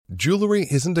Jewelry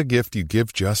isn't a gift you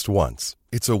give just once.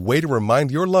 It's a way to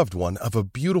remind your loved one of a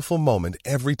beautiful moment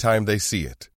every time they see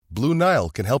it. Blue Nile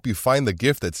can help you find the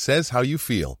gift that says how you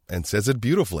feel and says it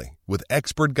beautifully, with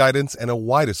expert guidance and a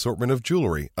wide assortment of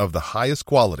jewelry of the highest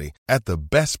quality at the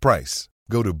best price.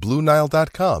 Go to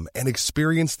BlueNile.com and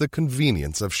experience the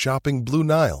convenience of shopping Blue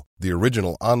Nile, the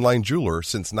original online jeweler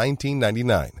since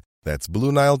 1999. That's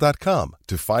BlueNile.com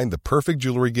to find the perfect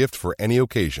jewelry gift for any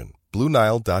occasion.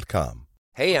 BlueNile.com.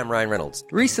 Hey, I'm Ryan Reynolds.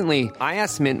 Recently, I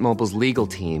asked Mint Mobile's legal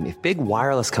team if big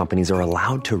wireless companies are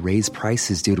allowed to raise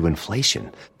prices due to inflation.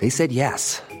 They said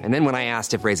yes. And then when I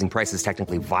asked if raising prices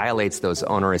technically violates those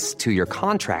onerous two-year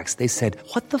contracts, they said,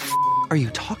 "What the f*** are you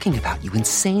talking about, you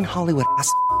insane Hollywood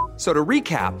ass?" So to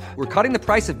recap, we're cutting the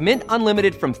price of Mint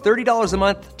Unlimited from $30 a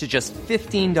month to just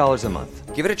 $15 a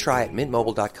month. Give it a try at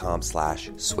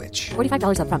mintmobile.com/switch.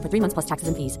 $45 up front for 3 months plus taxes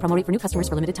and fees. Promo rate for new customers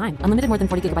for limited time. Unlimited more than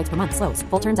 40 gigabytes per month. Slows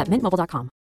full terms at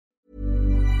mintmobile.com.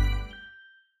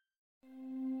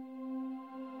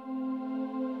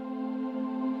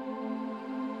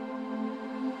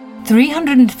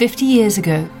 "350 years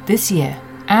ago, this year,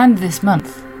 and this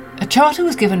month, a charter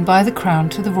was given by the Crown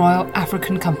to the Royal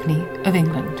African Company of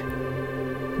England.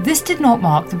 This did not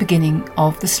mark the beginning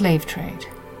of the slave trade.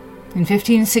 In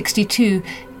 1562,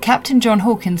 Captain John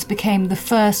Hawkins became the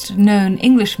first known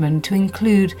Englishman to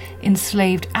include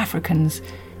enslaved Africans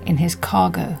in his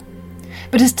cargo.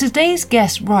 But as today's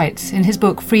guest writes in his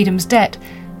book Freedom's Debt,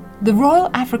 the Royal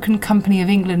African Company of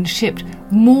England shipped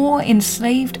more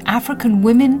enslaved African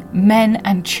women, men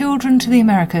and children to the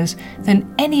Americas than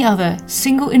any other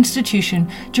single institution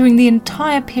during the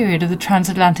entire period of the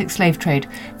transatlantic slave trade,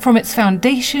 from its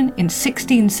foundation in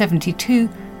 1672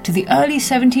 to the early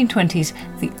 1720s.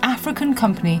 The African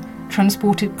Company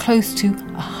transported close to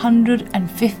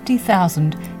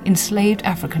 150,000 enslaved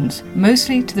Africans,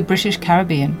 mostly to the British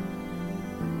Caribbean.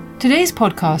 Today's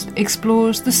podcast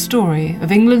explores the story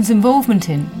of England's involvement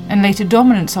in, and later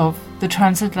dominance of, the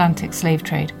transatlantic slave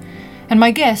trade. And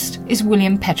my guest is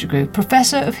William Pettigrew,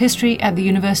 Professor of History at the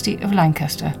University of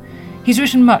Lancaster. He's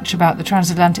written much about the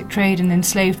transatlantic trade and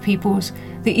enslaved peoples,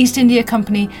 the East India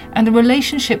Company, and the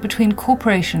relationship between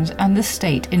corporations and the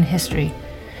state in history.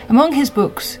 Among his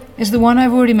books is the one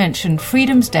I've already mentioned,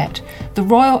 Freedom's Debt, The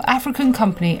Royal African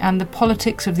Company and the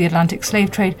Politics of the Atlantic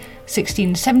Slave Trade,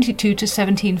 1672 to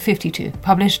 1752,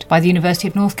 published by the University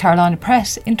of North Carolina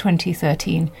Press in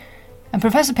 2013. And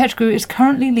Professor Pettigrew is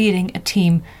currently leading a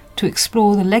team to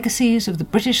explore the legacies of the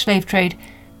British slave trade,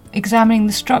 examining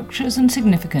the structures and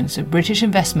significance of British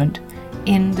investment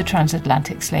in the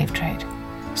transatlantic slave trade.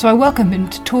 So I welcome him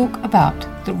to talk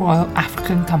about the Royal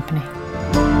African Company.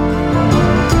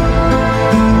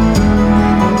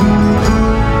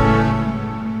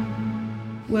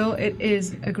 Well, it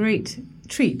is a great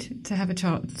treat to have a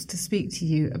chance to speak to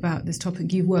you about this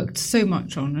topic you've worked so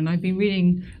much on, and I've been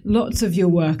reading lots of your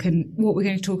work, and what we're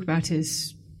going to talk about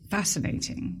is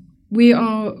fascinating. We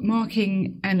are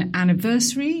marking an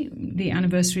anniversary, the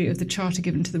anniversary of the charter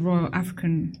given to the Royal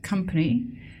African Company,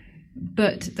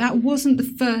 but that wasn't the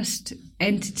first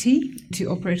entity to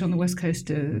operate on the west coast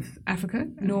of Africa,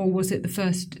 nor was it the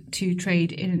first to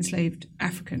trade in enslaved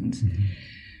Africans. Mm-hmm.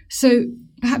 So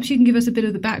perhaps you can give us a bit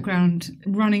of the background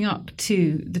running up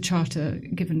to the charter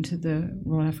given to the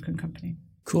Royal African Company.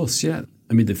 Of course, yeah.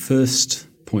 I mean, the first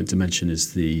point to mention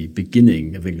is the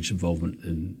beginning of English involvement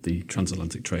in the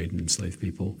transatlantic trade and enslaved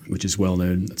people, which is well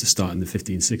known to start in the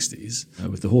 1560s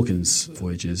with the Hawkins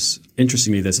voyages.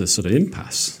 Interestingly, there's a sort of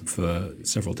impasse for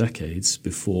several decades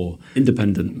before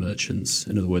independent merchants,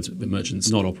 in other words, the merchants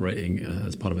not operating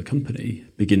as part of a company,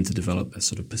 begin to develop a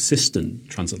sort of persistent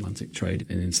transatlantic trade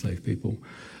in enslaved people,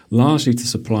 largely to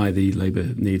supply the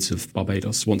labour needs of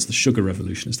Barbados once the sugar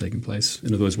revolution has taken place.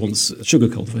 In other words, once sugar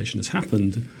cultivation has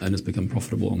happened and has become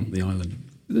profitable on the island.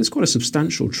 There's quite a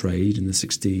substantial trade in the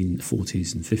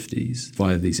 1640s and 50s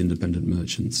via these independent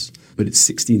merchants. But it's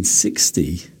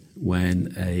 1660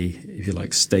 when a, if you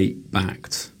like,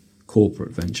 state-backed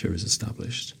corporate venture is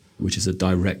established, which is a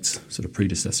direct sort of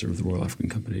predecessor of the Royal African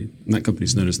Company. And that company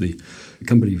is known as the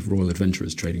Company of Royal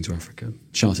Adventurers Trading to Africa,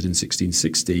 chartered in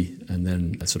 1660 and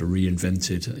then sort of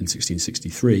reinvented in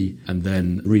 1663 and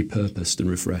then repurposed and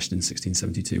refreshed in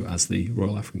 1672 as the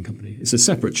Royal African Company. It's a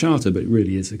separate charter, but it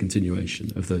really is a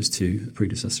continuation of those two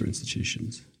predecessor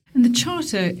institutions. And the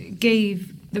charter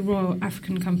gave the Royal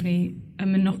African Company a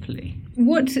monopoly.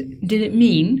 What did it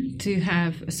mean to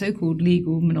have a so-called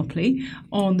legal monopoly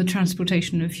on the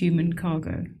transportation of human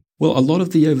cargo? Well, a lot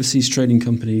of the overseas trading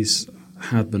companies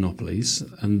had monopolies,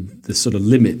 and the sort of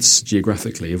limits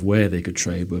geographically of where they could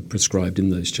trade were prescribed in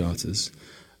those charters.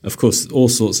 Of course, all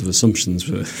sorts of assumptions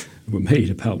were made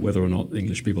about whether or not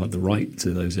English people had the right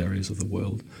to those areas of the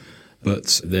world.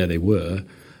 But there they were.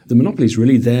 The monopoly is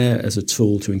really there as a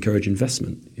tool to encourage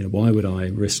investment. Why would I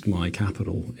risk my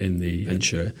capital in the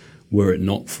venture were it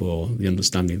not for the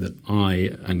understanding that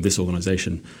I and this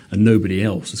organisation and nobody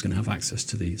else is going to have access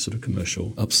to the sort of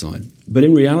commercial upside? But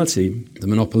in reality, the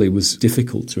monopoly was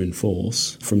difficult to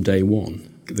enforce from day one.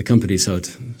 The companies had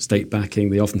state backing.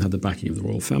 They often had the backing of the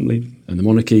royal family and the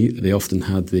monarchy. They often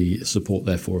had the support,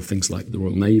 therefore, of things like the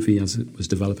Royal Navy as it was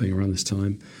developing around this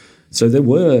time. So there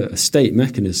were state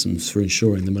mechanisms for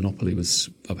ensuring the monopoly was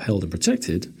upheld and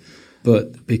protected.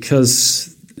 But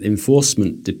because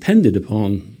enforcement depended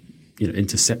upon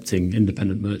intercepting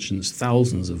independent merchants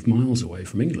thousands of miles away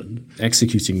from England,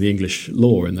 executing the English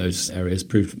law in those areas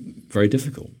proved very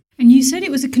difficult. And you said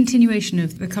it was a continuation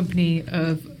of the Company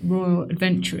of Royal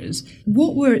Adventurers.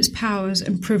 What were its powers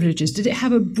and privileges? Did it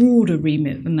have a broader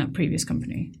remit than that previous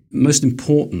company? Most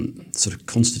important sort of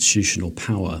constitutional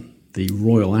power the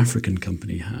Royal African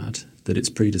Company had that its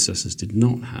predecessors did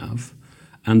not have,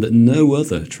 and that no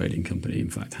other trading company, in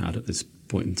fact, had at this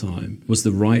point in time, was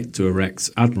the right to erect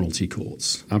admiralty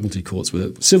courts. Admiralty courts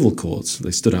were civil courts.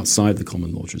 They stood outside the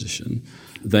common law tradition.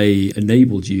 They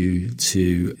enabled you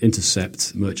to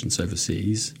intercept merchants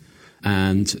overseas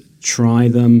and try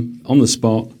them on the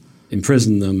spot,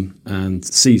 imprison them, and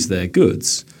seize their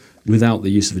goods without the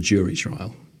use of a jury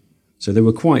trial. So they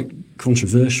were quite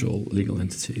controversial legal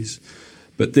entities.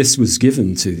 But this was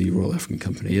given to the Royal African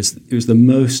Company as it was the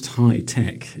most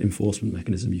high-tech enforcement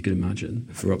mechanism you could imagine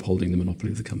for upholding the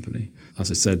monopoly of the company.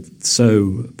 As I said,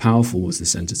 so powerful was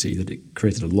this entity that it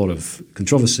created a lot of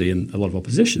controversy and a lot of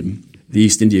opposition. The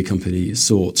East India Company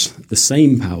sought the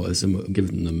same powers and were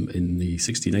given them in the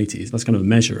 1680s. That's kind of a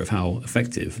measure of how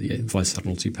effective the Vice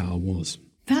Admiralty power was.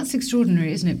 That's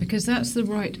extraordinary, isn't it? Because that's the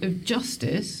right of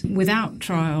justice without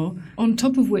trial, on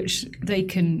top of which they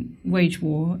can wage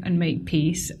war and make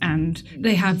peace, and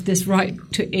they have this right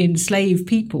to enslave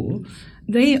people.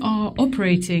 They are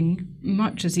operating,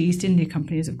 much as the East India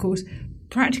Company is, of course,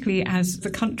 practically as the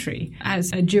country,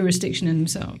 as a jurisdiction in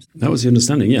themselves. That was the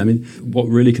understanding, yeah. I mean, what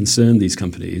really concerned these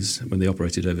companies when they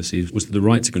operated overseas was the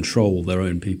right to control their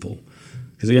own people.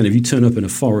 Because again, if you turn up in a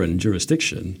foreign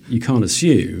jurisdiction, you can't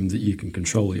assume that you can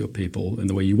control your people in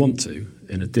the way you want to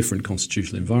in a different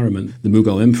constitutional environment. The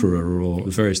Mughal emperor or the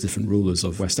various different rulers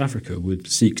of West Africa would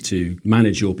seek to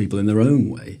manage your people in their own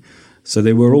way. So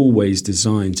they were always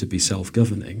designed to be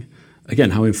self-governing. Again,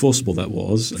 how enforceable that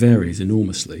was varies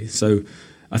enormously. So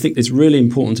I think it's really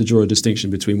important to draw a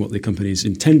distinction between what the companies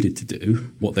intended to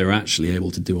do, what they're actually able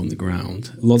to do on the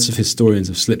ground. Lots of historians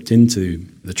have slipped into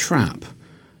the trap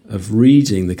of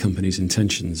reading the company's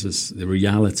intentions as the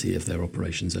reality of their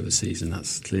operations overseas, and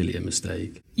that's clearly a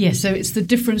mistake. Yes, so it's the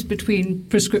difference between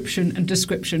prescription and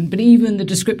description, but even the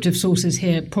descriptive sources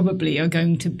here probably are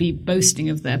going to be boasting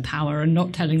of their power and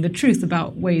not telling the truth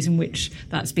about ways in which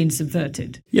that's been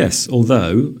subverted. Yes,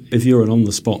 although if you're an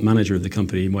on-the-spot manager of the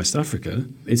company in West Africa,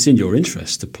 it's in your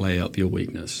interest to play up your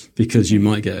weakness because you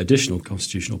might get additional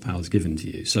constitutional powers given to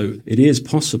you. So it is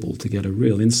possible to get a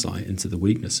real insight into the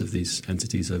weakness of these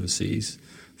entities overseas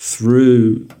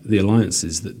through the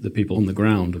alliances that the people on the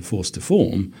ground are forced to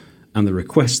form and the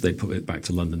request they put it back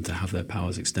to London to have their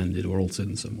powers extended or altered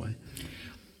in some way.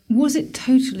 Was it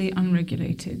totally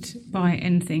unregulated by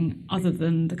anything other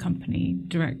than the company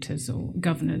directors or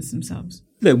governors themselves?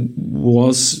 There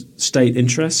was state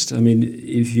interest. I mean,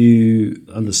 if you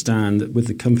understand that with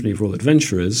the Company of Royal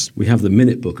Adventurers, we have the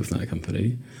minute book of that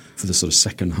company for the sort of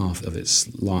second half of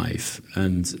its life.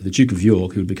 And the Duke of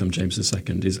York, who would become James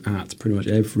II, is at pretty much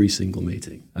every single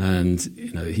meeting. And,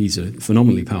 he's a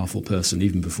phenomenally powerful person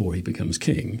even before he becomes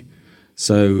king.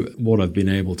 So what I've been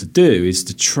able to do is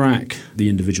to track the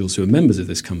individuals who are members of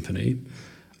this company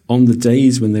on the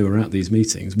days when they were at these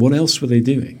meetings. What else were they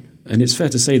doing? And it's fair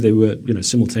to say they were,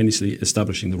 simultaneously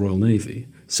establishing the Royal Navy,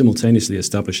 simultaneously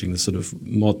establishing the sort of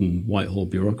modern Whitehall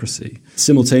bureaucracy,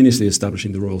 simultaneously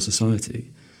establishing the Royal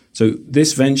Society. So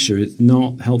this venture is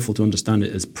not helpful to understand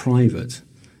it as private.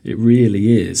 It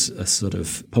really is a sort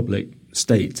of public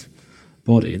state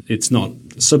body. It's not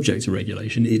subject to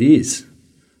regulation. It is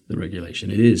the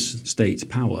regulation. It is state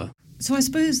power. So I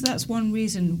suppose that's one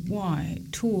reason why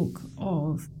talk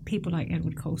of people like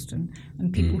Edward Colston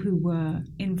and people who were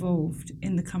involved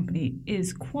in the company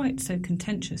is quite so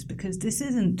contentious, because this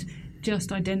isn't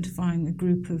just identifying a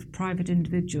group of private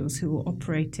individuals who are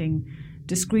operating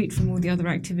discrete from all the other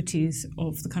activities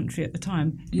of the country at the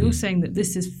time. You're saying that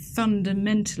this is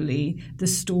fundamentally the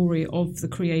story of the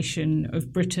creation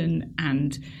of Britain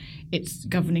and its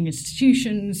governing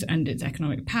institutions and its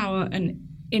economic power, and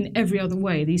in every other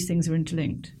way, these things are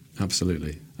interlinked.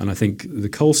 Absolutely. And I think the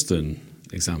Colston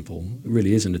example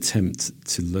really is an attempt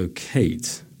to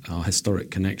locate our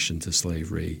historic connection to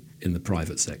slavery in the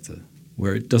private sector,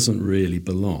 where it doesn't really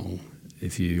belong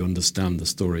if you understand the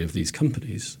story of these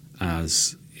companies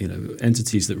as,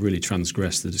 entities that really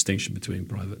transgress the distinction between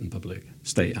private and public,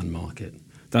 state and market.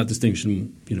 That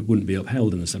distinction, wouldn't be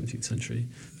upheld in the 17th century,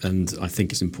 and I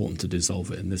think it's important to dissolve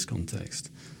it in this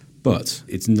context. But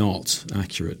it's not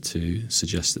accurate to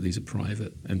suggest that these are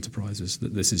private enterprises,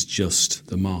 that this is just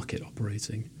the market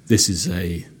operating. This is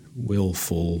a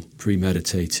willful,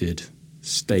 premeditated,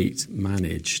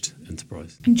 state-managed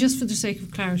enterprise. And just for the sake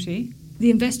of clarity, the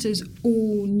investors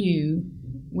all knew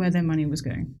where their money was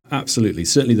going. Absolutely.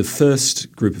 Certainly the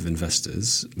first group of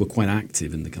investors were quite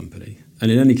active in the company. And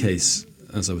in any case,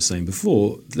 as I was saying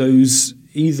before, those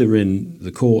either in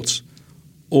the court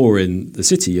or in the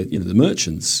city, the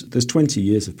merchants, there's 20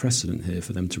 years of precedent here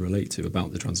for them to relate to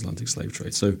about the transatlantic slave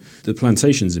trade. So the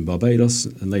plantations in Barbados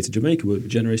and later Jamaica were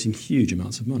generating huge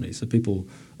amounts of money. So people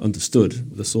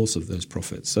understood the source of those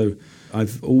profits. So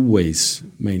I've always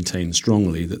maintained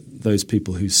strongly that those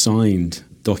people who signed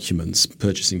documents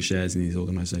purchasing shares in these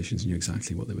organisations knew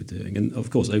exactly what they were doing. And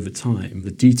of course, over time,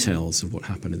 the details of what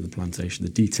happened in the plantation,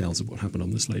 the details of what happened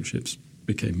on the slave ships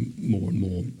became more and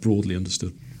more broadly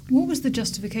understood. What was the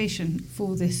justification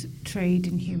for this trade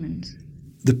in humans?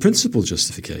 The principal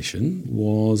justification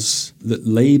was that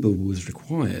labour was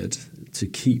required to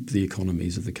keep the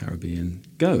economies of the Caribbean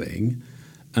going,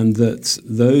 and that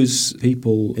those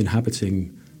people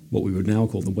inhabiting what we would now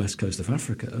call the west coast of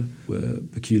Africa were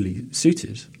peculiarly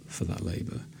suited for that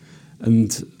labour.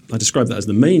 And I describe that as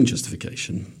the main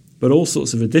justification, but all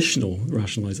sorts of additional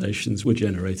rationalisations were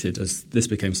generated as this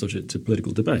became subject to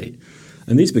political debate.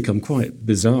 And these become quite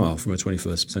bizarre from a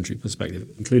 21st century perspective,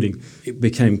 including it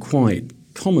became quite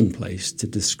commonplace to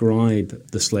describe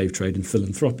the slave trade in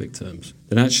philanthropic terms.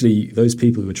 That actually those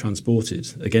people who were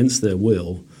transported against their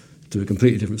will to a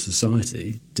completely different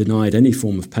society, denied any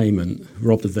form of payment,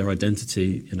 robbed of their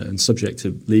identity, and subject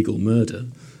to legal murder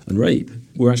and rape,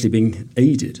 were actually being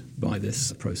aided by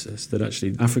this process. That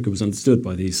actually Africa was understood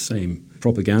by these same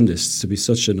propagandists to be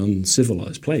such an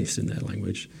uncivilized place in their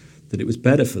language that it was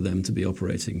better for them to be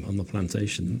operating on the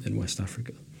plantation in West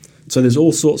Africa. So there's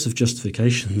all sorts of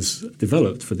justifications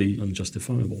developed for the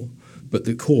unjustifiable, but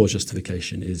the core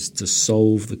justification is to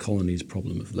solve the colony's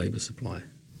problem of labour supply.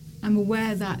 I'm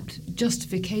aware that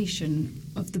justification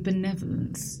of the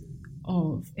benevolence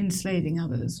of enslaving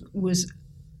others was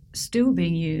still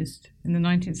being used in the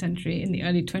 19th century, in the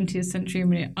early 20th century. I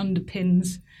mean, it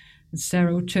underpins, as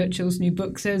Sarah Churchill's new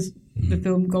book says, the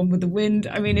film Gone with the Wind.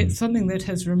 I mean, it's something that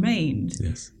has remained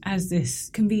as this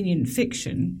convenient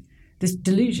fiction, this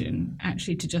delusion,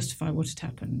 actually, to justify what had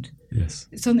happened. Yes.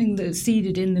 It's something that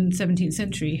seeded in the 17th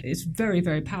century. It's very,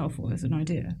 very powerful as an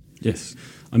idea. Yes.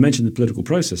 I mentioned the political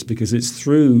process because it's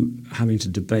through having to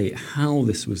debate how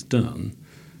this was done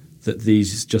that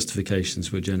these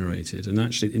justifications were generated. And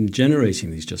actually, in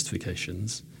generating these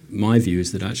justifications, my view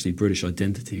is that actually British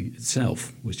identity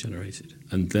itself was generated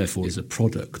and therefore is a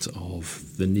product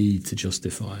of the need to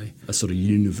justify a sort of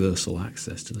universal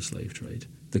access to the slave trade.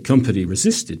 The company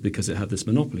resisted because it had this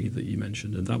monopoly that you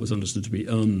mentioned, and that was understood to be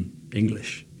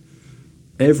un-English.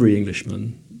 Every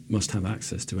Englishman must have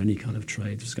access to any kind of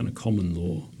trade. It's kind of common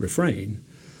law refrain.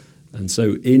 And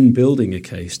so in building a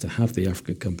case to have the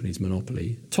African company's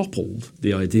monopoly toppled,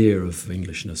 the idea of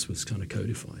Englishness was kind of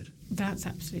codified. That's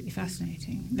absolutely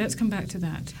fascinating. Let's come back to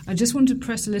that. I just want to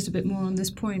press a little bit more on this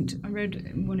point. I read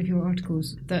in one of your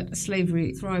articles that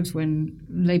slavery thrives when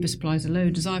labour supplies are low,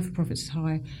 desire for profits is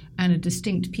high, and a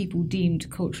distinct people deemed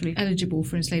culturally eligible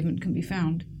for enslavement can be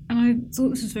found. And I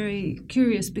thought this was very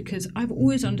curious because I've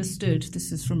always understood,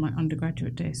 this is from my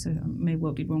undergraduate days, so I may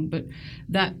well be wrong, but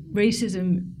that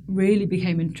racism really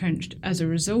became entrenched as a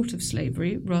result of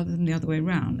slavery rather than the other way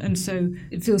around. And so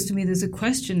it feels to me there's a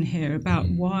question here about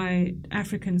why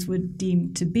Africans were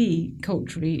deemed to be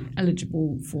culturally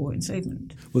eligible for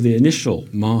enslavement. Well, the initial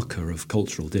marker of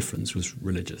cultural difference was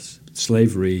religious.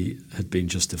 Slavery had been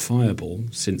justifiable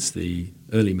since the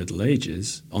early Middle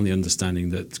Ages on the understanding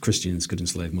that Christians could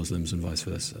enslave Muslims and vice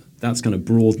versa. That's kind of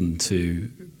broadened to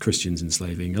Christians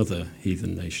enslaving other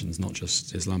heathen nations, not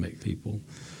just Islamic people.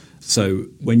 So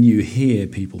when you hear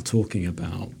people talking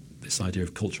about this idea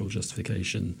of cultural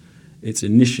justification, it's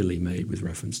initially made with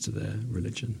reference to their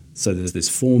religion. So there's this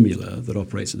formula that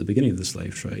operates at the beginning of the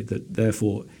slave trade that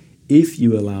therefore, if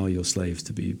you allow your slaves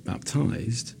to be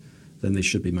baptized, then they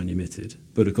should be manumitted.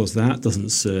 But of course, that doesn't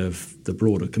serve the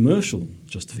broader commercial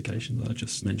justification that I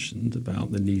just mentioned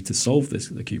about the need to solve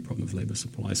this acute problem of labour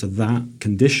supply. So that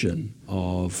condition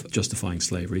of justifying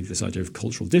slavery, this idea of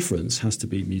cultural difference, has to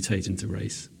be mutated into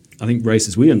race. I think race,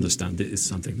 as we understand it, is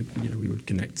something that we would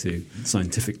connect to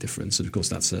scientific difference. And of course,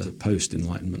 that's a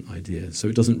post-Enlightenment idea. So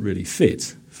it doesn't really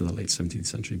fit for the late 17th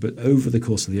century. But over the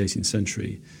course of the 18th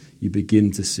century, you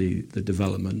begin to see the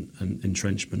development and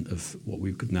entrenchment of what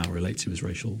we could now relate to as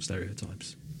racial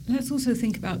stereotypes. Let's also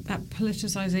think about that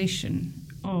politicisation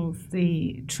of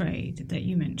the trade that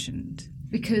you mentioned.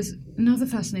 Because another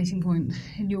fascinating point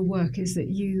in your work is that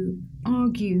you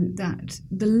argue that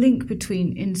the link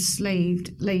between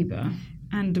enslaved labour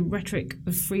and the rhetoric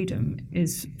of freedom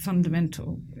is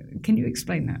fundamental. Can you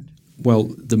explain that? Well,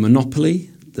 the monopoly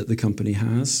that the company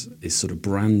has is sort of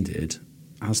branded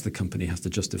as the company has to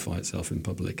justify itself in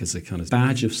public as a kind of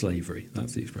badge of slavery.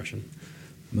 That's the expression.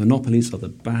 Monopolies are the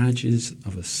badges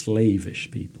of a slavish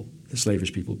people, the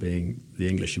slavish people being the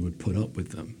English who would put up with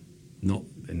them, not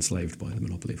enslaved by the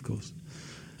monopoly, of course.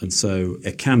 And so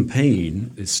a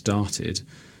campaign is started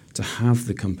to have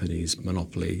the company's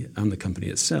monopoly and the company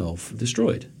itself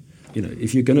destroyed. You know,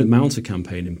 if you're going to mount a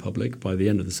campaign in public by the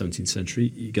end of the 17th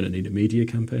century, you're going to need a media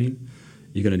campaign,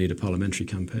 you're going to need a parliamentary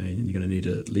campaign, and you're going to need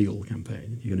a legal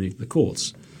campaign, you're going to need the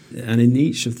courts. And in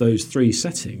each of those three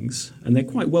settings, and they're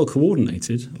quite well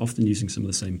coordinated, often using some of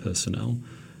the same personnel,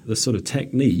 the sort of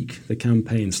technique, the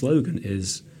campaign slogan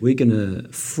is, we're going to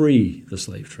free the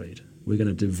slave trade. We're going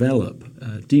to develop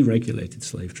a deregulated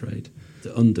slave trade to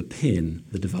underpin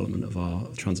the development of our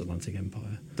transatlantic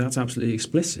empire. That's absolutely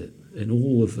explicit in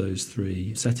all of those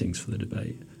three settings for the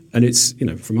debate. And it's, you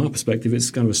know, from our perspective,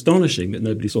 it's kind of astonishing that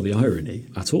nobody saw the irony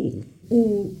at all.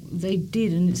 Or they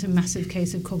did, and it's a massive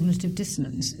case of cognitive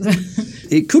dissonance.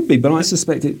 It could be, but I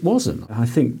suspect it wasn't. I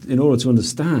think in order to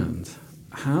understand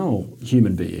how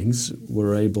human beings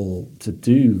were able to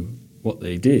do what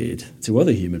they did to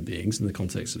other human beings in the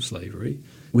context of slavery,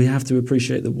 we have to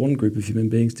appreciate that one group of human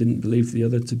beings didn't believe the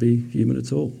other to be human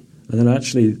at all. And then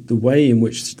actually the way in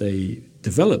which they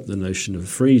developed the notion of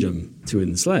freedom to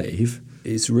enslave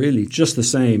is really just the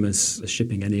same as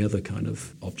shipping any other kind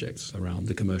of objects around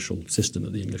the commercial system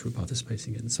that the English were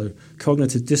participating in. So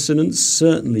cognitive dissonance,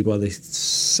 certainly by the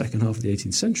second half of the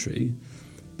 18th century,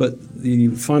 but the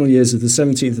final years of the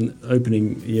 17th and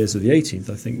opening years of the 18th,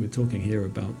 I think we're talking here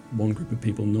about one group of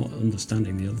people not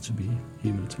understanding the other to be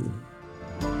human at all.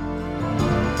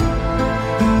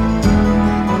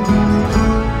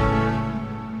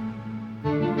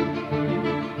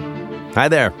 Hi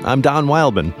there, I'm Don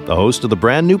Wildman, the host of the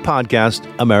brand new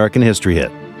podcast, American History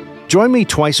Hit. Join me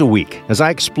twice a week as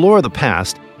I explore the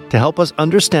past to help us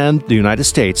understand the United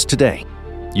States today.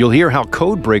 You'll hear how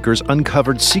code breakers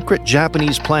uncovered secret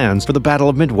Japanese plans for the Battle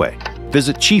of Midway,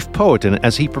 visit Chief Powhatan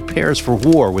as he prepares for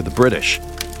war with the British,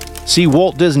 see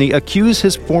Walt Disney accuse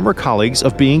his former colleagues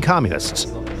of being communists,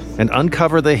 and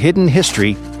uncover the hidden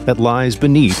history that lies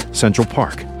beneath Central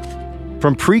Park.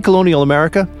 From pre-colonial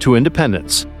America to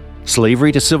independence,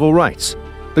 slavery to civil rights,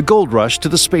 the gold rush to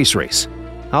the space race,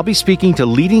 I'll be speaking to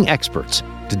leading experts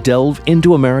to delve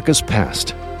into America's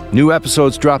past. New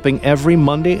episodes dropping every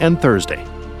Monday and Thursday.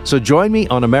 So join me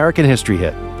on American History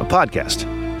Hit, a podcast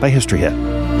by History Hit.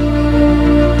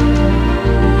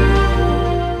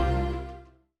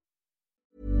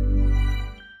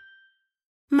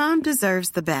 Mom deserves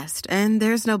the best, and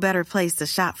there's no better place to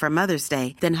shop for Mother's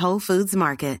Day than Whole Foods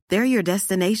Market. They're your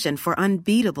destination for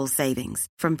unbeatable savings,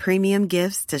 from premium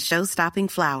gifts to show-stopping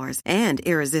flowers and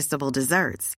irresistible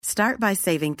desserts. Start by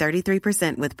saving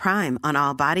 33% with Prime on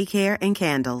all body care and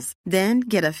candles. Then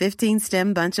get a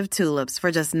 15-stem bunch of tulips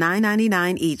for just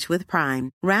 $9.99 each with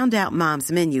Prime. Round out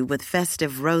Mom's menu with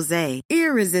festive rosé,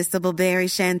 irresistible berry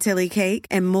chantilly cake,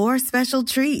 and more special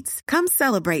treats. Come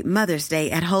celebrate Mother's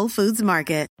Day at Whole Foods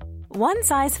Market. One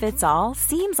size fits all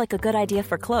seems like a good idea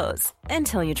for clothes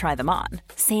until you try them on.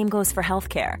 Same goes for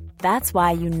healthcare. That's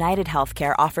why United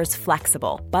Healthcare offers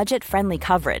flexible, budget-friendly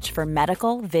coverage for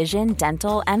medical, vision,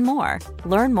 dental, and more.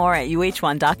 Learn more at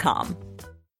UH1.com.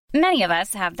 Many of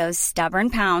us have those stubborn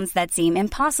pounds that seem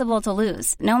impossible to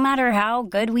lose, no matter how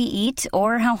good we eat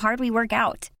or how hard we work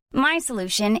out. My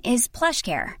solution is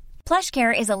PlushCare.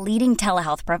 PlushCare is a leading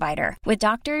telehealth provider with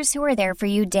doctors who are there for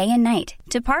you day and night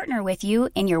to partner with you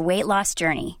in your weight loss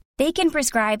journey. They can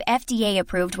prescribe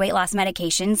FDA-approved weight loss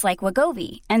medications like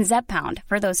Wegovy and Zepbound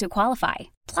for those who qualify.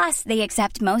 Plus, they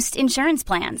accept most insurance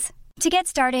plans. To get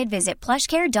started, visit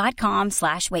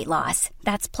plushcare.com/weightloss.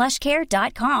 That's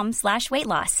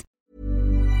plushcare.com/weightloss.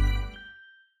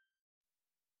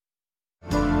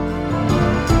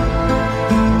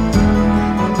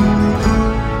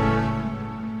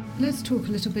 Let's talk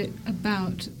a little bit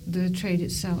about the trade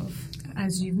itself.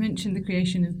 As you've mentioned, the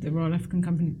creation of the Royal African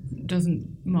Company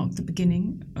doesn't mark the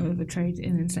beginning of a trade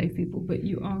in enslaved people, but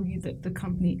you argue that the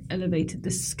company elevated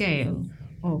the scale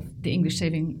of the English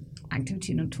slaving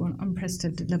activity to an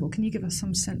unprecedented level. Can you give us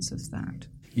some sense of that?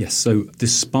 Yes, so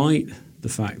despite the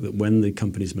fact that when the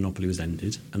company's monopoly was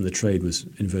ended and the trade was,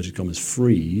 inverted commas,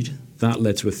 freed, that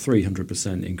led to a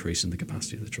 300% increase in the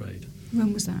capacity of the trade.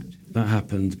 When was that? That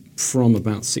happened from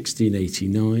about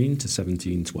 1689 to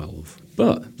 1712.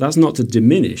 But that's not to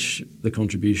diminish the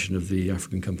contribution of the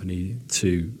African Company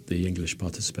to the English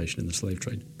participation in the slave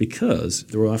trade, because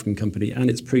the Royal African Company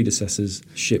and its predecessors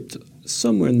shipped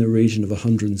somewhere in the region of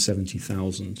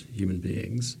 170,000 human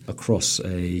beings across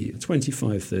a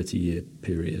 25-30 year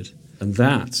period. And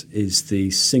that is the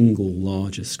single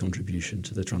largest contribution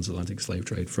to the transatlantic slave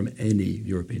trade from any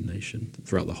European nation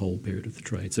throughout the whole period of the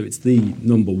trade. So it's the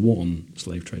number one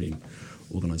slave trading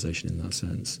organisation in that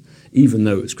sense, even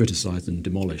though it's criticised and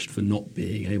demolished for not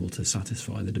being able to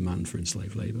satisfy the demand for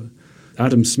enslaved labour.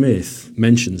 Adam Smith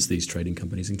mentions these trading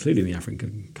companies, including the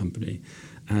African Company,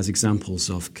 as examples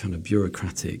of kind of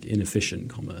bureaucratic, inefficient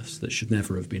commerce that should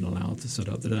never have been allowed to set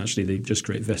up, that actually they just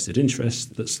create vested interests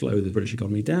that slow the British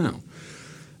economy down.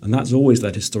 And that's always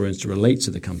led historians to relate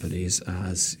to the companies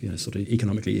as, sort of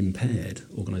economically impaired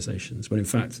organisations, when in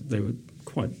fact they were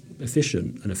quite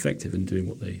efficient and effective in doing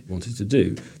what they wanted to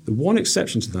do. The one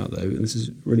exception to that, though, and this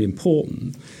is really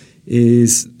important,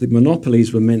 is the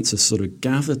monopolies were meant to sort of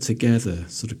gather together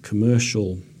sort of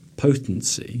commercial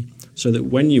potency so that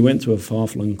when you went to a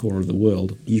far-flung corner of the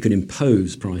world, you could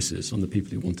impose prices on the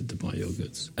people who wanted to buy your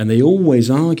goods. And they always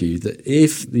argued that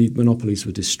if the monopolies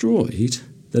were destroyed,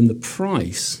 then the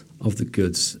price of the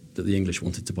goods that the English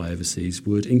wanted to buy overseas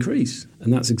would increase.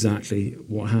 And that's exactly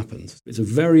what happened. It's a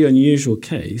very unusual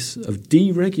case of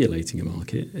deregulating a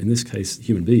market, in this case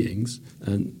human beings,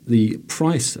 and the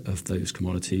price of those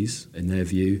commodities, in their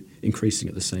view, increasing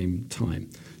at the same time.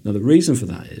 Now, the reason for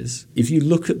that is, if you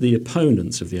look at the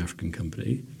opponents of the African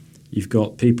Company, you've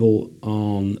got people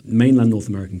on mainland North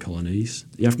American colonies.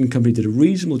 The African Company did a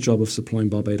reasonable job of supplying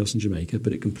Barbados and Jamaica,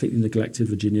 but it completely neglected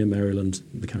Virginia, Maryland,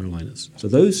 and the Carolinas. So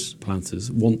those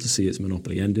planters want to see its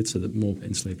monopoly ended so that more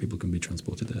enslaved people can be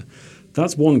transported there.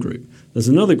 That's one group. There's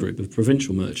another group of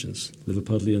provincial merchants,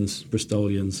 Liverpudlians,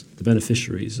 Bristolians, the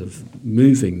beneficiaries of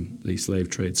moving the slave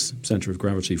trade's centre of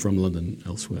gravity from London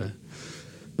elsewhere.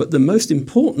 But the most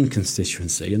important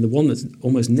constituency, and the one that's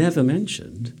almost never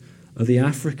mentioned, are the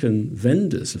African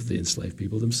vendors of the enslaved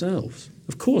people themselves.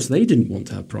 Of course, they didn't want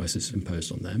to have prices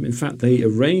imposed on them. In fact, they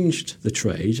arranged the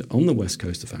trade on the west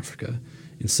coast of Africa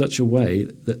in such a way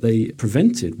that they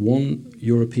prevented one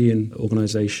European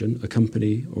organisation, a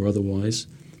company or otherwise,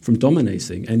 from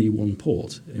dominating any one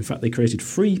port. In fact, they created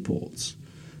free ports,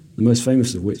 the most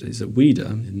famous of which is at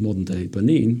Ouidah in modern-day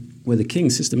Benin, where the king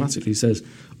systematically says,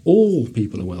 all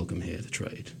people are welcome here to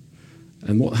trade.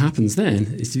 And what happens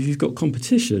then is if you've got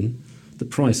competition, the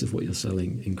price of what you're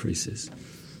selling increases.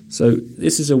 So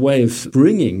this is a way of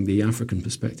bringing the African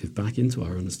perspective back into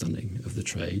our understanding of the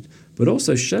trade, but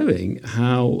also showing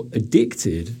how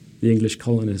addicted the English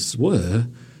colonists were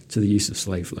to the use of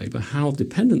slave labour, how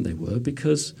dependent they were,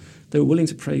 because they were willing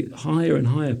to pay higher and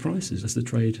higher prices as the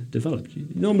trade developed.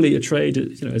 Normally a trade,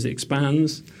 as it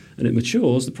expands and it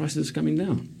matures, the prices are coming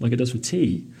down, like it does for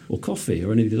tea or coffee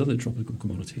or any of these other tropical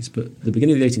commodities. But at the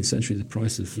beginning of the 18th century, the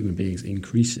price of human beings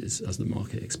increases as the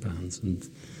market expands. And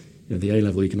the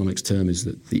A-level economics term is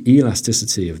that the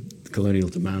elasticity of colonial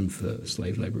demand for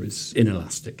slave labour is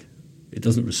inelastic. It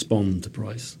doesn't respond to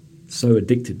price. So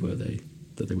addicted were they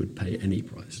that they would pay any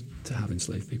price to have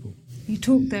enslaved people. You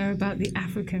talked there about the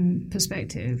African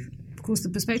perspective. Of course, the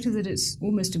perspective that it's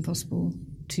almost impossible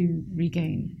to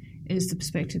regain is the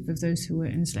perspective of those who were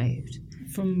enslaved.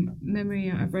 From memory,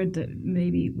 I've read that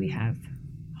maybe we have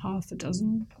half a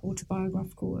dozen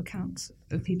autobiographical accounts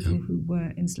of people who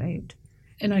were enslaved.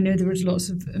 And I know there is lots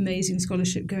of amazing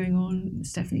scholarship going on.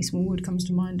 Stephanie Smallwood comes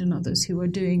to mind, and others who are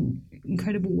doing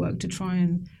incredible work to try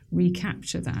and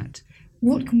recapture that.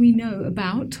 What can we know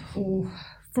about or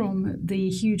from the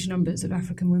huge numbers of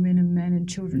African women and men and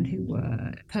children who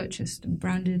were purchased and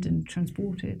branded and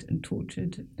transported and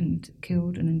tortured and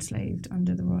killed and enslaved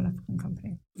under the Royal African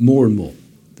Company? More and more.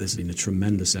 There's been a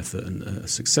tremendous effort and a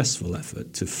successful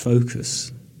effort to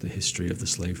focus the history of the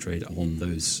slave trade on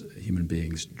those human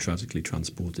beings tragically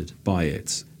transported by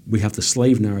it. We have the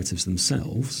slave narratives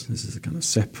themselves. This is a kind of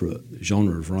separate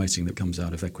genre of writing that comes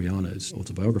out of Equiano's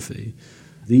autobiography.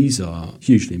 These are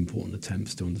hugely important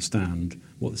attempts to understand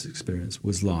what this experience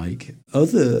was like.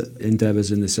 Other endeavours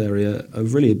in this area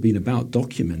have really been about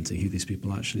documenting who these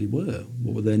people actually were.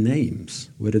 What were their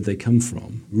names? Where did they come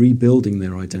from? Rebuilding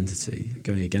their identity,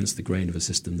 going against the grain of a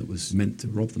system that was meant to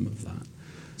rob them of that.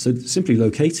 So simply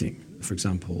locating, for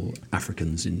example,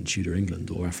 Africans in Tudor England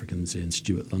or Africans in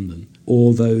Stuart London,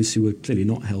 or those who were clearly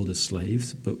not held as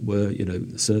slaves but were,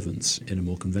 servants in a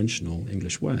more conventional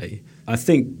English way. I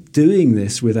think doing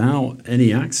this without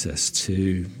any access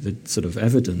to the sort of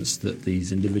evidence that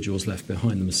these individuals left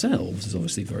behind themselves is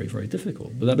obviously very, very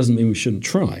difficult. But that doesn't mean we shouldn't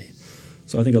try.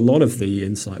 So I think a lot of the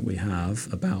insight we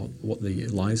have about what the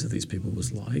lives of these people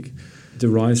was like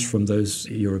derives from those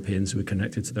Europeans who were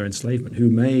connected to their enslavement, who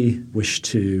may wish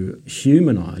to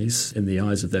humanize, in the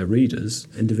eyes of their readers,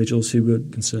 individuals who were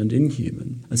concerned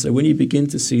inhuman. And so when you begin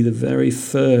to see the very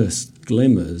first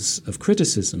glimmers of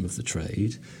criticism of the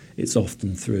trade, it's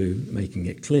often through making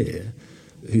it clear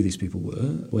who these people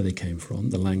were, where they came from,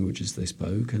 the languages they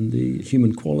spoke, and the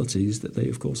human qualities that they,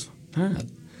 of course,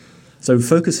 had. So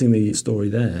focusing the story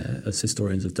there, as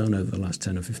historians have done over the last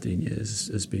 10 or 15 years,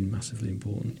 has been massively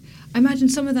important. I imagine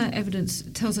some of that evidence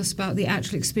tells us about the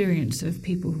actual experience of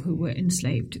people who were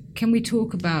enslaved. Can we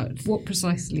talk about what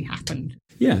precisely happened?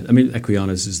 Yeah, I mean,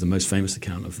 Equiana's is the most famous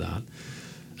account of that.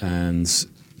 And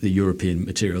the European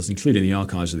materials, including the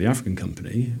archives of the African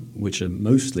Company, which are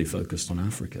mostly focused on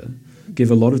Africa, give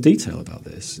a lot of detail about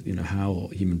this, how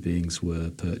human beings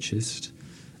were purchased,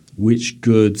 which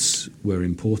goods were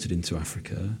imported into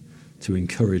Africa to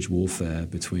encourage warfare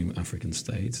between African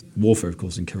states. Warfare, of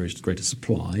course, encouraged greater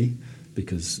supply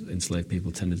because enslaved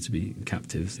people tended to be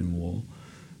captives in war.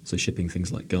 So shipping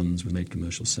things like guns made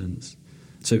commercial sense.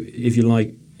 So if you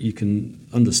like, you can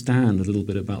understand a little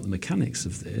bit about the mechanics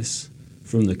of this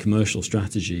from the commercial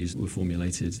strategies that were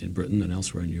formulated in Britain and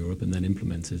elsewhere in Europe and then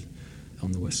implemented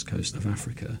on the west coast of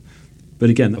Africa. But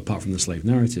again, apart from the slave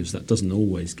narratives, that doesn't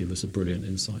always give us a brilliant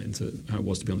insight into how it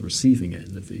was to be on the receiving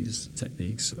end of these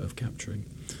techniques of capturing.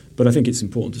 But I think it's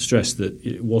important to stress that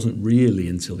it wasn't really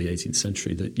until the 18th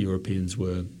century that Europeans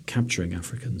were capturing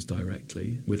Africans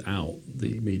directly without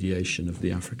the mediation of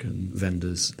the African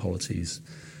vendors, polities,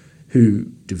 who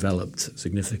developed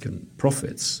significant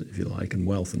profits, if you like, and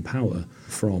wealth and power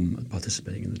from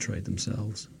participating in the trade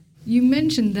themselves. You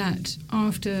mentioned that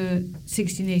after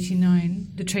 1689,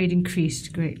 the trade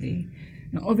increased greatly.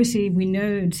 Now, obviously, we know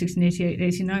in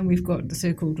 1688-89 we've got the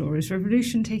so-called Glorious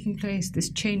Revolution taking place, this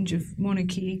change of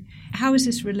monarchy. How is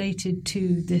this related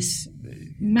to this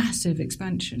massive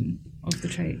expansion of the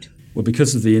trade? Well,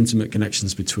 because of the intimate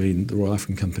connections between the Royal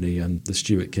African Company and the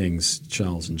Stuart kings,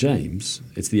 Charles and James,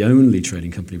 it's the only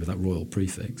trading company with that royal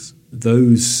prefix.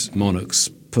 Those monarchs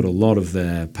put a lot of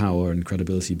their power and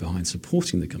credibility behind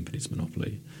supporting the company's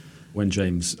monopoly. When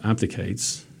James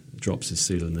abdicates, drops his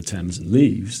seal in the Thames and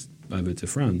leaves over to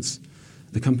France,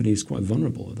 the company is quite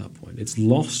vulnerable at that point. It's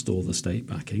lost all the state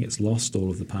backing, it's lost all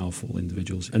of the powerful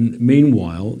individuals. And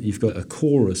meanwhile, you've got a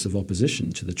chorus of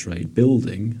opposition to the trade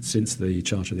building since the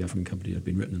Charter of the African Company had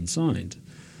been written and signed.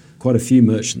 Quite a few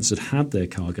merchants had had their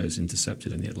cargoes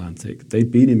intercepted in the Atlantic. They'd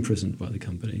been imprisoned by the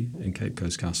company in Cape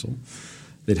Coast Castle.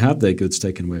 They'd had their goods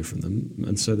taken away from them,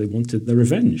 and so they wanted their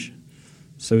revenge.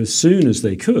 So as soon as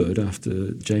they could,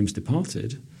 after James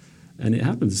departed, and it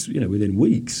happens, within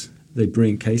weeks, they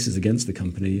bring cases against the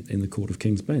company in the Court of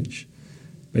King's Bench,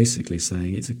 basically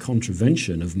saying it's a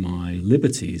contravention of my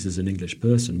liberties as an English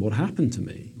person. What happened to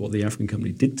me, what the African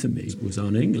Company did to me, was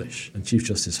un-English. And Chief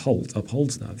Justice Holt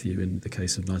upholds that view in the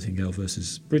case of Nightingale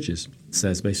versus Bridges. It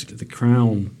says basically the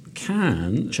Crown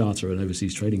can charter an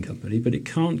overseas trading company, but it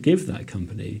can't give that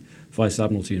company Vice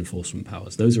Admiralty enforcement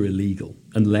powers. Those are illegal,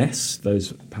 unless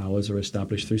those powers are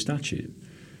established through statute,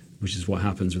 which is what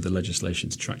happens with the legislation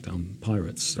to track down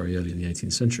pirates very early in the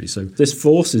 18th century. So this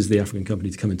forces the African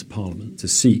Company to come into Parliament to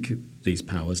seek these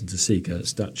powers and to seek a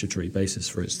statutory basis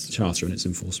for its charter and its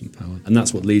enforcement power. And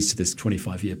that's what leads to this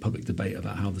 25-year public debate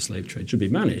about how the slave trade should be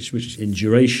managed, which in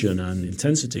duration and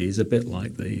intensity is a bit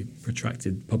like the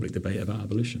protracted public debate about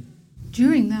abolition.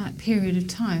 During that period of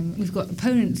time, we've got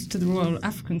opponents to the Royal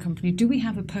African Company. Do we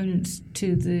have opponents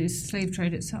to the slave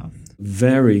trade itself?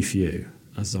 Very few.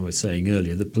 As I was saying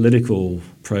earlier, the political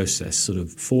process sort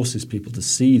of forces people to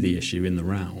see the issue in the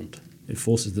round. It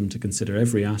forces them to consider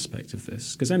every aspect of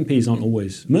this. Because MPs aren't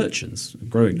always merchants,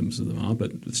 growing numbers of them are,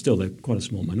 but still they're quite a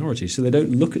small minority. So they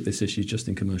don't look at this issue just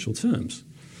in commercial terms.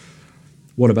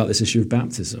 What about this issue of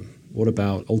baptism? What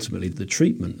about ultimately the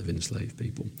treatment of enslaved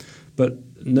people? But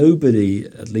nobody,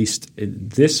 at least in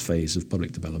this phase of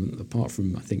public development, apart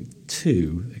from I think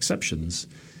two exceptions,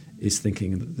 is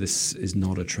thinking that this is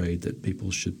not a trade that people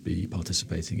should be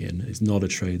participating in. It's not a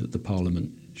trade that the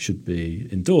Parliament should be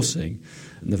endorsing,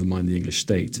 never mind the English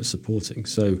state supporting.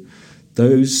 So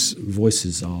those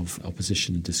voices of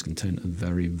opposition and discontent are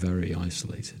very, very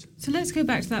isolated. So let's go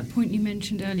back to that point you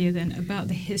mentioned earlier then about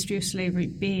the history of slavery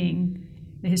being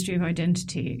the history of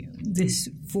identity, this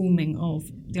forming of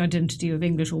the identity of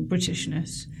English or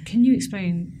Britishness. Can you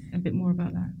explain a bit more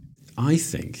about that? I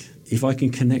think if I can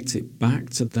connect it back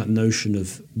to that notion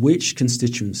of which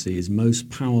constituency is most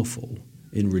powerful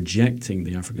in rejecting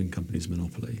the African company's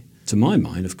monopoly, to my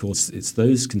mind, of course, it's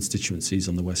those constituencies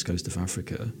on the west coast of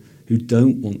Africa who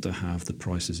don't want to have the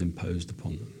prices imposed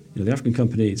upon them. The African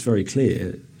company, it's very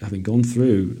clear, having gone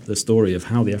through the story of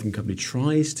how the African company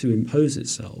tries to impose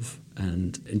itself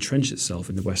and entrench itself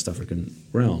in the West African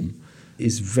realm,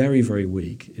 is very, very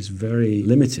weak, is very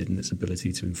limited in its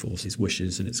ability to enforce its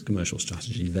wishes and its commercial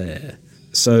strategy there.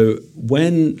 So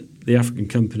when the African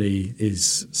company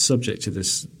is subject to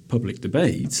this public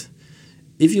debate,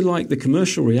 if you like, the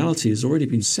commercial reality has already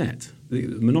been set. The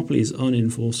monopoly is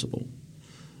unenforceable.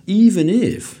 Even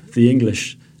if the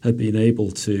English had been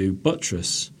able to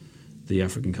buttress the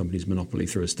African company's monopoly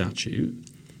through a statute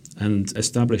and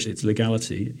establish its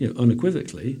legality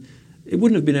unequivocally, it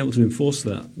wouldn't have been able to enforce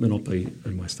that monopoly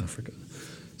in West Africa.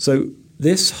 So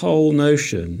this whole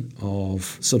notion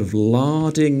of sort of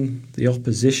larding the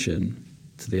opposition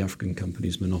to the African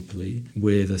company's monopoly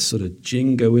with a sort of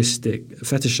jingoistic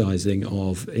fetishizing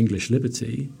of English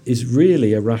liberty is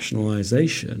really a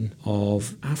rationalization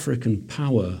of African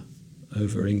power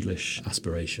over English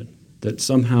aspiration. That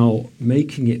somehow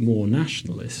making it more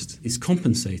nationalist is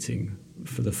compensating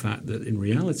for the fact that in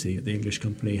reality the English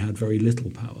company had very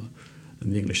little power,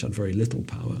 and the English had very little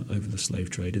power over the slave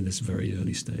trade in this very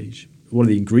early stage. What are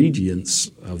the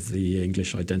ingredients of the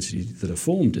English identity that are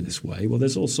formed in this way? Well,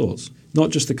 there's all sorts.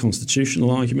 Not just the constitutional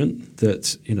argument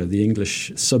that, the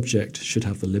English subject should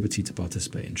have the liberty to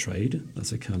participate in trade.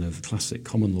 That's a kind of classic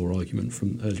common law argument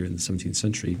from earlier in the 17th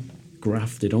century,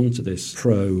 grafted onto this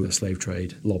pro-slave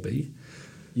trade lobby.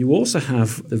 You also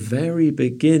have the very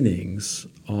beginnings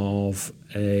of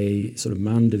a sort of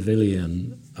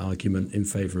Mandevillian argument in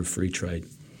favour of free trade.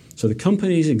 So the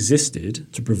companies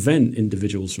existed to prevent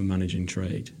individuals from managing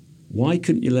trade. Why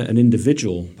couldn't you let an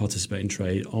individual participate in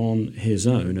trade on his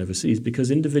own overseas?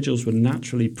 Because individuals were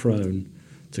naturally prone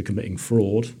to committing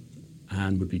fraud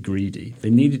and would be greedy. They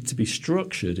needed to be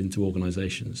structured into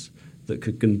organisations that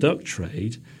could conduct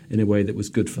trade in a way that was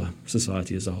good for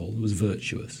society as a whole, was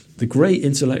virtuous. The great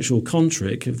intellectual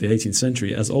contrick of the 18th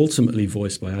century, as ultimately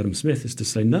voiced by Adam Smith, is to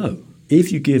say no.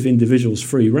 If you give individuals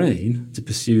free rein to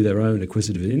pursue their own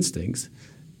acquisitive instincts,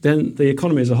 then the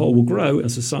economy as a whole will grow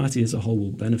and society as a whole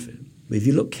will benefit. But if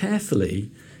you look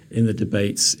carefully in the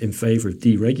debates in favour of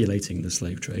deregulating the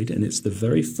slave trade, and it's the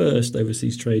very first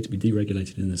overseas trade to be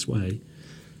deregulated in this way,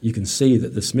 you can see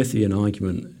that the Smithian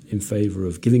argument in favour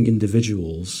of giving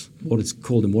individuals, what is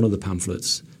called in one of the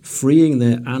pamphlets, freeing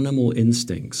their animal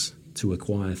instincts to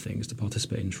acquire things, to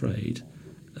participate in trade,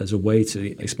 as a way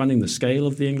to expanding the scale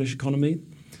of the English economy,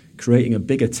 creating a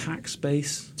bigger tax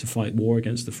base to fight war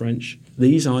against the French.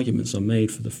 These arguments are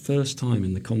made for the first time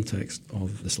in the context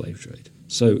of the slave trade.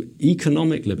 So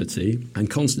economic liberty and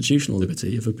constitutional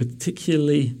liberty of a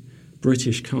particularly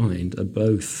British kind are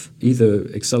both either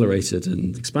accelerated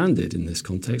and expanded in this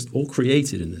context or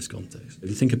created in this context. If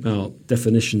you think about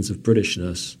definitions of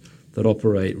Britishness that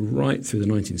operate right through the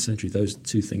 19th century, those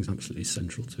two things are absolutely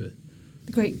central to it.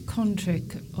 The great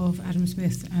contrick of Adam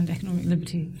Smith and economic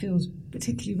liberty feels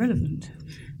particularly relevant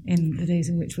in the days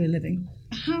in which we're living.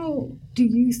 How do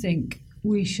you think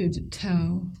we should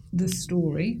tell the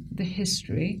story, the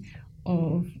history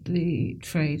of the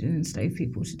trade and enslaved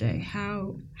people today?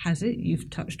 How has it,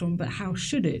 you've touched on, but how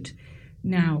should it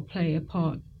now play a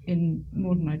part in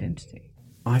modern identity?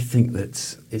 I think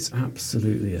that it's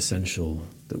absolutely essential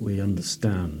that we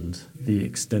understand the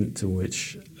extent to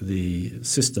which the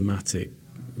systematic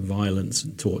violence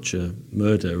and torture,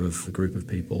 murder of a group of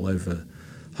people over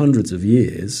hundreds of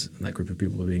years, and that group of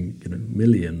people being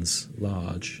millions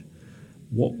large,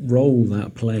 what role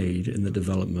that played in the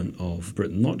development of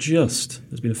Britain. Not just,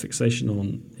 there's been a fixation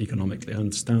on economically, I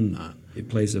understand that. It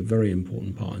plays a very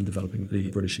important part in developing the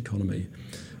British economy,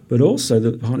 but also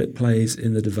the part it plays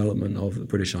in the development of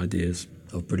British ideas,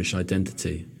 of British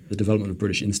identity, the development of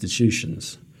British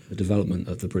institutions, the development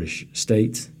of the British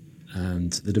state,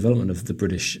 and the development of the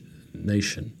British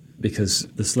nation. Because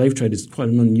the slave trade is quite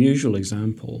an unusual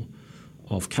example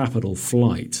of capital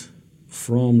flight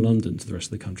from London to the rest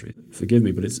of the country. Forgive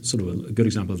me, but it's sort of a good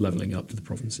example of levelling up to the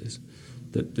provinces.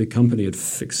 That the company had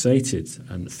fixated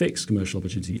and fixed commercial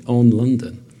opportunity on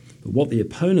London, But what the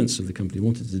opponents of the company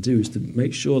wanted to do is to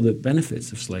make sure that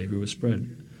benefits of slavery were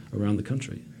spread around the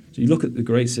country. So you look at the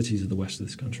great cities of the west of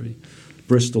this country,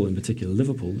 Bristol in particular,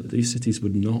 Liverpool, these cities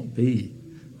would not be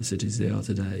the cities they are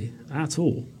today at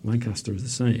all. Lancaster is the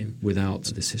same without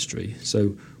this history.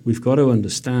 So we've got to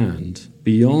understand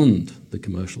beyond the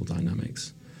commercial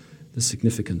dynamics the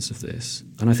significance of this.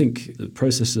 And I think the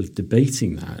process of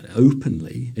debating that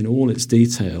openly in all its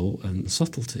detail and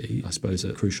subtlety, I suppose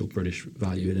a crucial British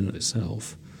value in and of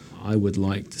itself, I would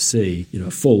like to see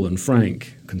a full and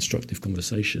frank, constructive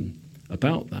conversation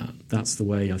about that. That's the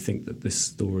way I think that this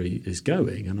story is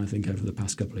going, and I think over the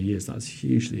past couple of years that's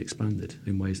hugely expanded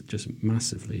in ways that are just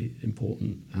massively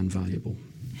important and valuable.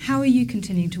 How are you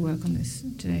continuing to work on this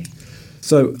today?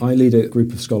 So I lead a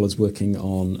group of scholars working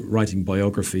on writing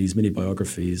biographies,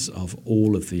 mini-biographies of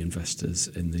all of the investors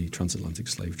in the transatlantic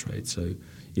slave trade. So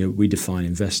we define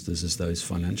investors as those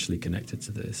financially connected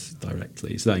to this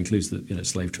directly. So that includes the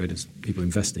slave traders, people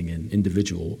investing in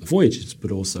individual voyages,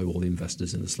 but also all the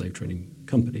investors in the slave trading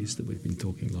companies that we've been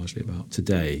talking largely about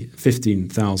today.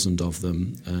 15,000 of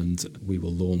them, and we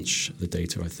will launch the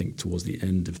data, I think, towards the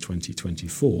end of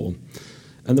 2024.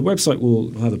 And the website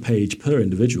will have a page per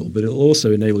individual, but it'll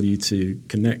also enable you to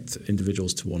connect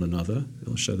individuals to one another.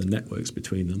 It'll show the networks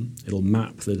between them. It'll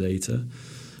map the data.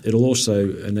 It'll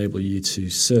also enable you to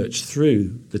search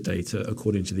through the data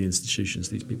according to the institutions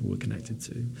these people were connected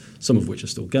to, some of which are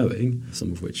still going,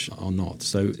 some of which are not.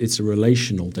 So it's a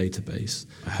relational database.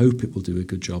 I hope it will do a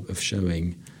good job of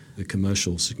showing the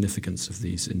commercial significance of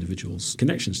these individuals'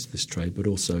 connections to this trade, but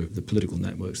also the political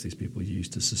networks these people use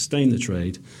to sustain the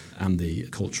trade and the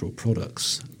cultural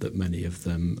products that many of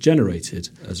them generated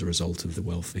as a result of the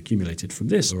wealth accumulated from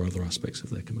this or other aspects of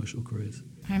their commercial careers.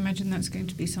 I imagine that's going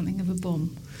to be something of a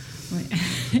bomb when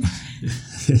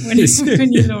you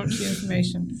launch the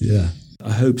information. Yeah,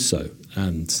 I hope so.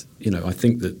 And, I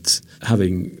think that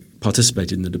having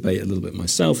participated in the debate a little bit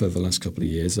myself over the last couple of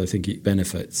years, I think it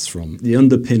benefits from the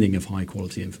underpinning of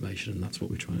high-quality information, and that's what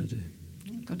we're trying to do.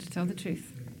 You've got to tell the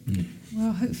truth.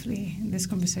 Well, hopefully this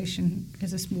conversation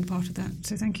is a small part of that.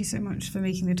 So thank you so much for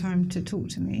making the time to talk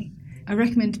to me. I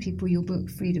recommend to people your book,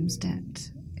 Freedom's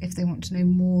Debt, if they want to know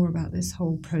more about this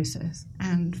whole process.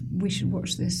 And we should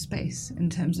watch this space in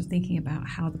terms of thinking about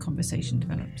how the conversation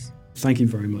develops. Thank you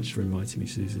very much for inviting me,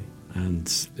 Susie. And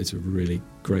it's a really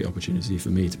great opportunity for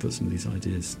me to put some of these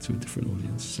ideas to a different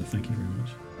audience. So thank you very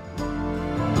much.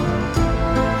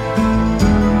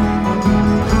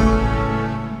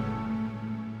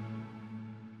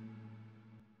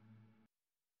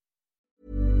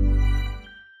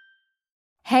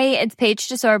 Hey, it's Paige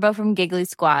DeSorbo from Giggly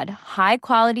Squad. High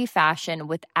quality fashion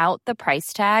without the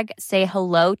price tag. Say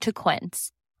hello to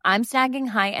Quince. I'm snagging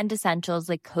high-end essentials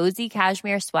like cozy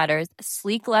cashmere sweaters,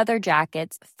 sleek leather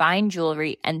jackets, fine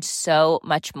jewelry, and so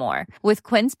much more. With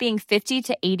Quince being 50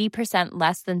 to 80%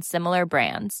 less than similar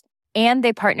brands. And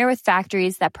they partner with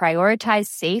factories that prioritize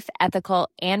safe, ethical,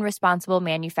 and responsible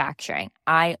manufacturing.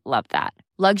 I love that.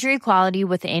 Luxury quality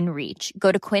within reach.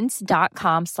 Go to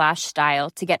quince.com/style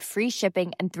to get free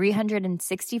shipping and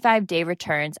 365-day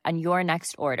returns on your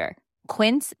next order.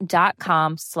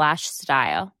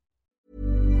 Quince.com/style.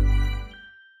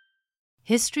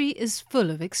 History is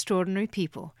full of extraordinary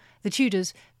people, the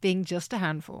Tudors being just a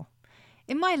handful.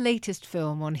 In my latest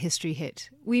film on History Hit,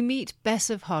 we meet Bess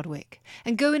of Hardwick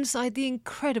and go inside the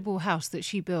incredible house that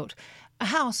she built, a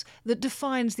house that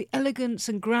defines the elegance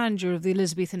and grandeur of the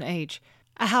Elizabethan age,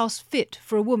 a house fit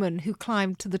for a woman who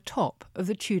climbed to the top of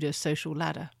the Tudor social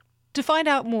ladder. To find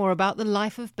out more about the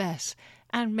life of Bess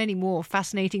and many more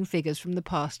fascinating figures from the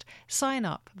past, sign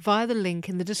up via the link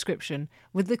in the description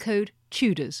with the code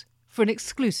TUDORS for an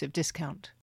exclusive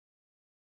discount.